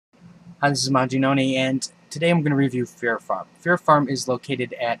Hi, this is Manginoni, and today I'm going to review Fear Farm. Fear Farm is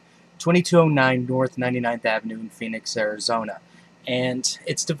located at 2209 North 99th Avenue in Phoenix, Arizona. And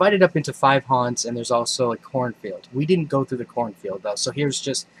it's divided up into 5 haunts, and there's also a cornfield. We didn't go through the cornfield, though, so here's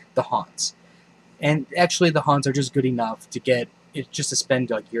just the haunts. And actually, the haunts are just good enough to get it just to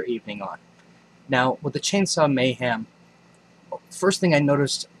spend like your evening on. Now, with the Chainsaw Mayhem, first thing I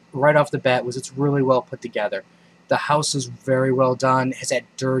noticed right off the bat was it's really well put together. The house is very well done. It has that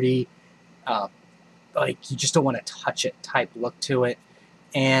dirty, like you just don't want to touch it type look to it,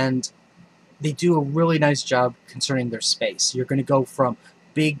 and they do a really nice job concerning their space. You're going to go from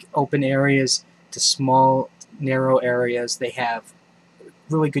big open areas to small narrow areas. They have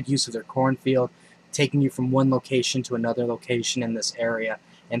really good use of their cornfield, taking you from one location to another location in this area,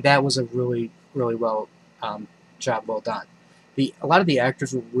 and that was a really well job well done. A lot of the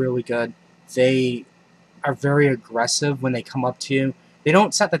actors were really good. They are very aggressive when they come up to you. They don't,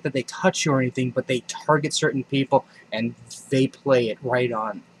 it's not that they touch you or anything, but they target certain people and they play it right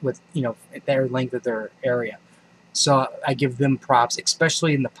on with, their length of their area. So I give them props,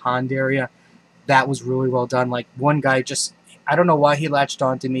 especially in the pond area. That was really well done. Like one guy just, I don't know why he latched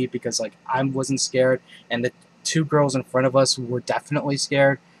onto me, because like I wasn't scared, and the 2 girls in front of us were definitely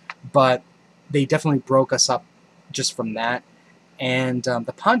scared, but they definitely broke us up just from that. And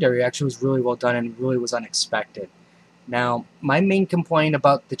the pond area actually was really well done and really was unexpected. Now, my main complaint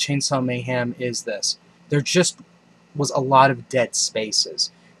about the Chainsaw Mayhem is this. There just was a lot of dead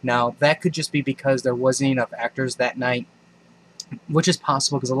spaces. Now, that could just be because there wasn't enough actors that night, which is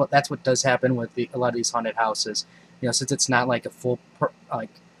possible because that's what does happen with a lot of these haunted houses. Since it's not like a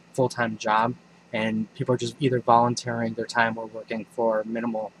full-time job, and people are just either volunteering their time or working for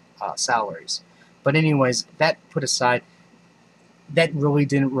minimal salaries. But anyways, that put aside, that really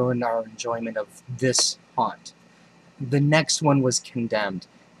didn't ruin our enjoyment of this haunt. The next one was Condemned.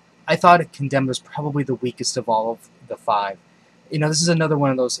 I thought Condemned was probably the weakest of all of the 5. This is another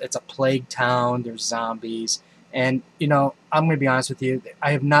one of those, it's a plague town, there's zombies, and, I'm going to be honest with you,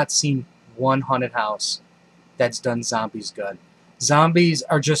 I have not seen one haunted house that's done zombies good. Zombies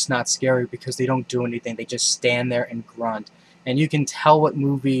are just not scary because they don't do anything, they just stand there and grunt. And you can tell what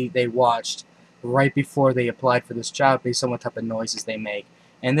movie they watched right before they applied for this job based on what type of noises they make.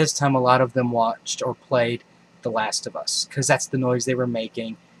 And this time a lot of them watched or played The Last of Us, because that's the noise they were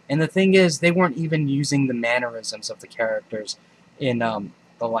making. And the thing is, they weren't even using the mannerisms of the characters in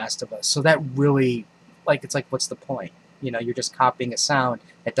The Last of Us. So that really, it's like, what's the point? You're just copying a sound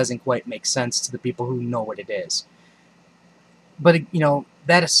that doesn't quite make sense to the people who know what it is. But,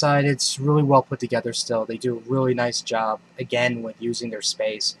 that aside, it's really well put together still. They do a really nice job, again, with using their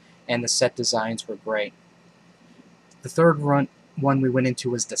space, and the set designs were great. The third one we went into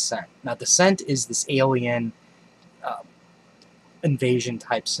was Descent. Now, Descent is this alien invasion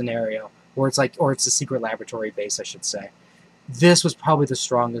type scenario, or it's a secret laboratory base, I should say. This was probably the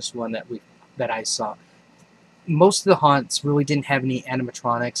strongest one that I saw. Most of the haunts really didn't have any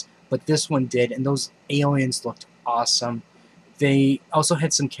animatronics, but this one did, and those aliens looked awesome. They also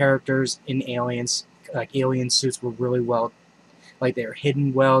had some characters in aliens, like alien suits were really well, like they were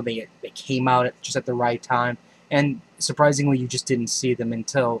hidden well, they came out just at the right time, and surprisingly you just didn't see them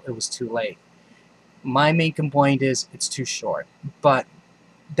until it was too late. My main complaint is it's too short, but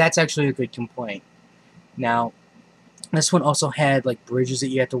that's actually a good complaint. Now, this one also had like bridges that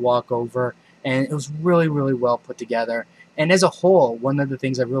you had to walk over, and it was really well put together. And as a whole, one of the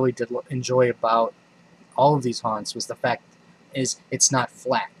things I really did enjoy about all of these haunts was the fact is it's not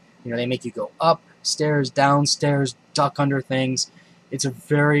flat. They make you go up stairs, downstairs, duck under things. It's a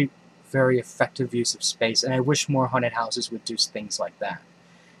very effective use of space, and I wish more haunted houses would do things like that.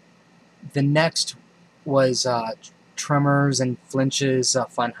 The next was Tremors and Flinch's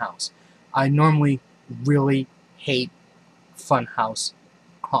Funhouse. I normally really hate Funhouse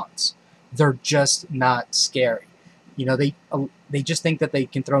haunts. They're just not scary. They just think that they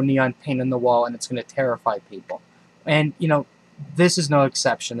can throw neon paint on the wall and it's going to terrify people. And, this is no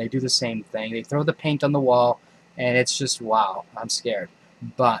exception. They do the same thing. They throw the paint on the wall, and it's just, wow, I'm scared.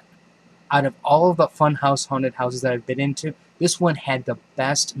 But out of all of the Funhouse haunted houses that I've been into, this one had the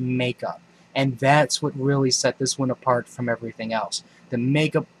best makeup. And that's what really set this one apart from everything else. The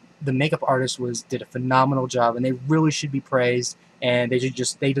makeup artist did a phenomenal job, and they really should be praised, and they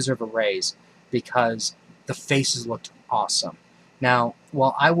deserve a raise because the faces looked awesome. Now,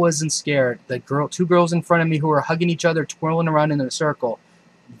 while I wasn't scared, the 2 girls in front of me who were hugging each other, twirling around in a circle,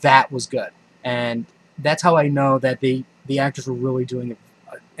 that was good. And that's how I know that the actors were really doing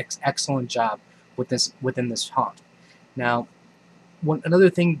an excellent job within this haunt. Now, another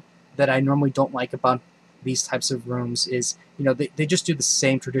thing that I normally don't like about these types of rooms is, you know, they just do the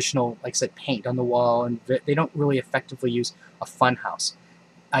same traditional, like I said, paint on the wall, and they don't really effectively use a funhouse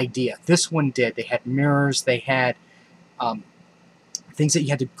idea. This one did. They had mirrors, they had things that you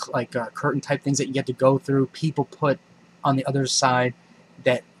had to, like curtain type things that you had to go through, people put on the other side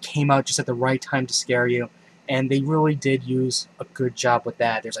that came out just at the right time to scare you, and they really did use a good job with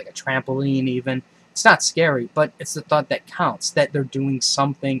that. There's like a trampoline even. It's not scary, but it's the thought that counts, that they're doing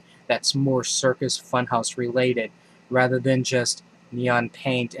something that's more circus funhouse related rather than just neon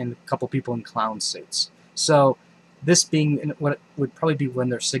paint and a couple people in clown suits. So this being what would probably be one of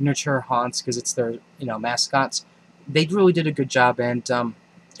their signature haunts, because it's their, you know, mascots, they really did a good job, and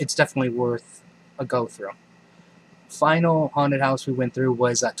it's definitely worth a go through. Final haunted house we went through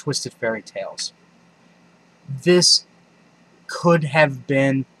was Twisted Fairy Tales. This could have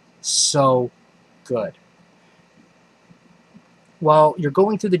been so good. While you're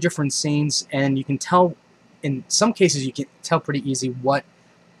going through the different scenes, and you can tell, in some cases you can tell pretty easy what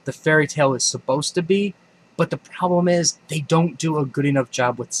the fairy tale is supposed to be, but the problem is they don't do a good enough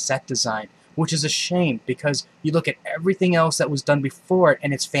job with set design, which is a shame, because you look at everything else that was done before it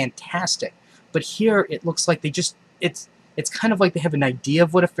and it's fantastic. But here it looks like they just, it's kind of like they have an idea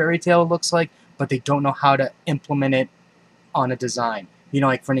of what a fairy tale looks like, but they don't know how to implement it on a design. You know,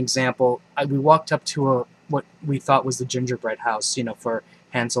 like for an example, we walked up to what we thought was the gingerbread house, you know, for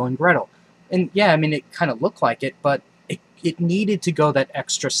Hansel and Gretel. And yeah, I mean, it kind of looked like it, but it needed to go that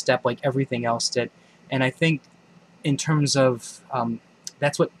extra step like everything else did. And I think in terms of,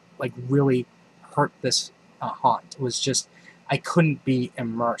 that's what like really hurt this haunt, was just, I couldn't be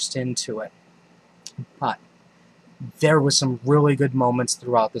immersed into it. But there was some really good moments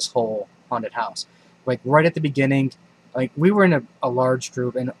throughout this whole haunted house. Like right at the beginning, like we were in a large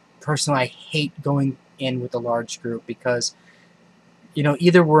group, and personally I hate going in with a large group because, you know,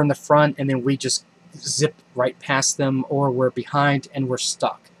 either we're in the front and then we just zip right past them, or we're behind and we're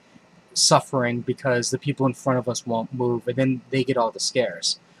stuck, suffering because the people in front of us won't move, and then they get all the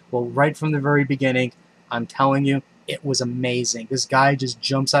scares. Well, right from the very beginning, I'm telling you, it was amazing. This guy just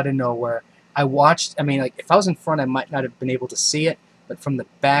jumps out of nowhere. I watched, I mean, like, if I was in front, I might not have been able to see it, but from the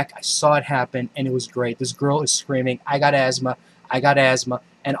back, I saw it happen, and it was great. This girl is screaming, I got asthma, I got asthma,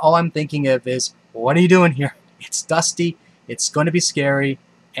 and all I'm thinking of is, what are you doing here? It's dusty, it's going to be scary,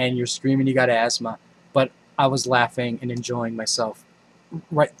 and you're screaming you got asthma. But I was laughing and enjoying myself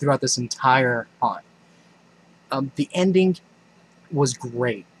right throughout this entire haunt. The ending was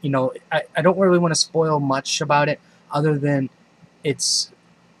great. You know, I don't really want to spoil much about it, other than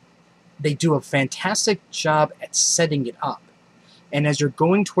they do a fantastic job at setting it up. And as you're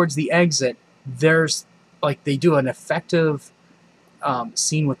going towards the exit, there's, like, they do an effective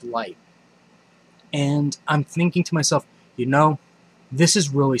scene with light. And I'm thinking to myself, you know, this is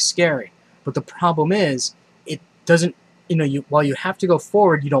really scary. But the problem is, it doesn't, you know, while you have to go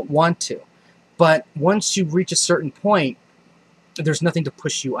forward, you don't want to. But once you reach a certain point, there's nothing to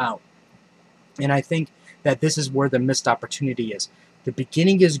push you out. And I think that this is where the missed opportunity is. The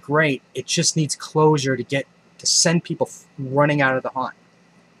beginning is great, it just needs closure to send people running out of the haunt.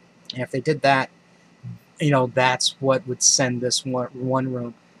 And if they did that, you know, that's what would send this one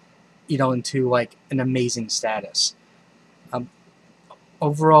room, you know, into like an amazing status.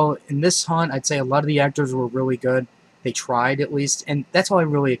 Overall, in this haunt, I'd say a lot of the actors were really good. They tried, at least, and that's all I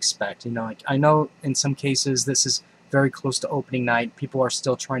really expect. You know, like, I know in some cases this is very close to opening night. People are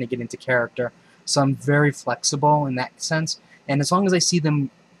still trying to get into character, so I'm very flexible in that sense. And as long as I see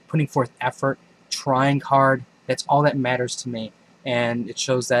them putting forth effort, trying hard, that's all that matters to me. And it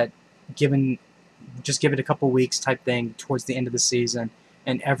shows that just give it a couple weeks type thing towards the end of the season,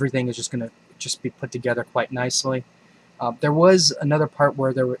 and everything is just going to be put together quite nicely. There was another part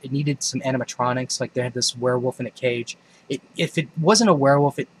where it needed some animatronics, like they had this werewolf in a cage. If it wasn't a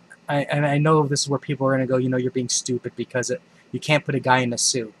werewolf, and I know this is where people are going to go, you know, you're being stupid because you can't put a guy in a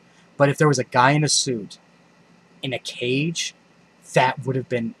suit. But if there was a guy in a suit in a cage, that would have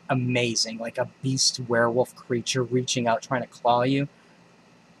been amazing. Like a beast werewolf creature reaching out, trying to claw you.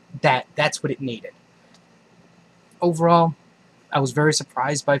 That's what it needed. Overall, I was very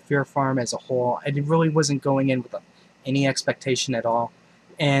surprised by Fear Farm as a whole. I really wasn't going in with any expectation at all,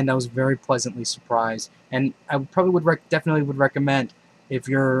 and I was very pleasantly surprised. And I definitely would recommend, if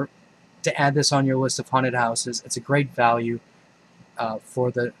you're to add this on your list of haunted houses. It's a great value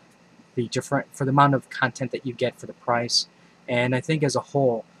for the amount of content that you get for the price. And I think as a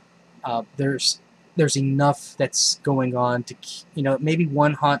whole, there's enough that's going on to, you know, maybe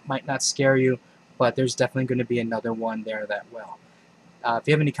one haunt might not scare you, but there's definitely going to be another one there that will. If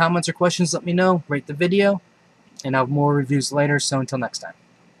you have any comments or questions, let me know. Rate the video, and I'll have more reviews later, so until next time.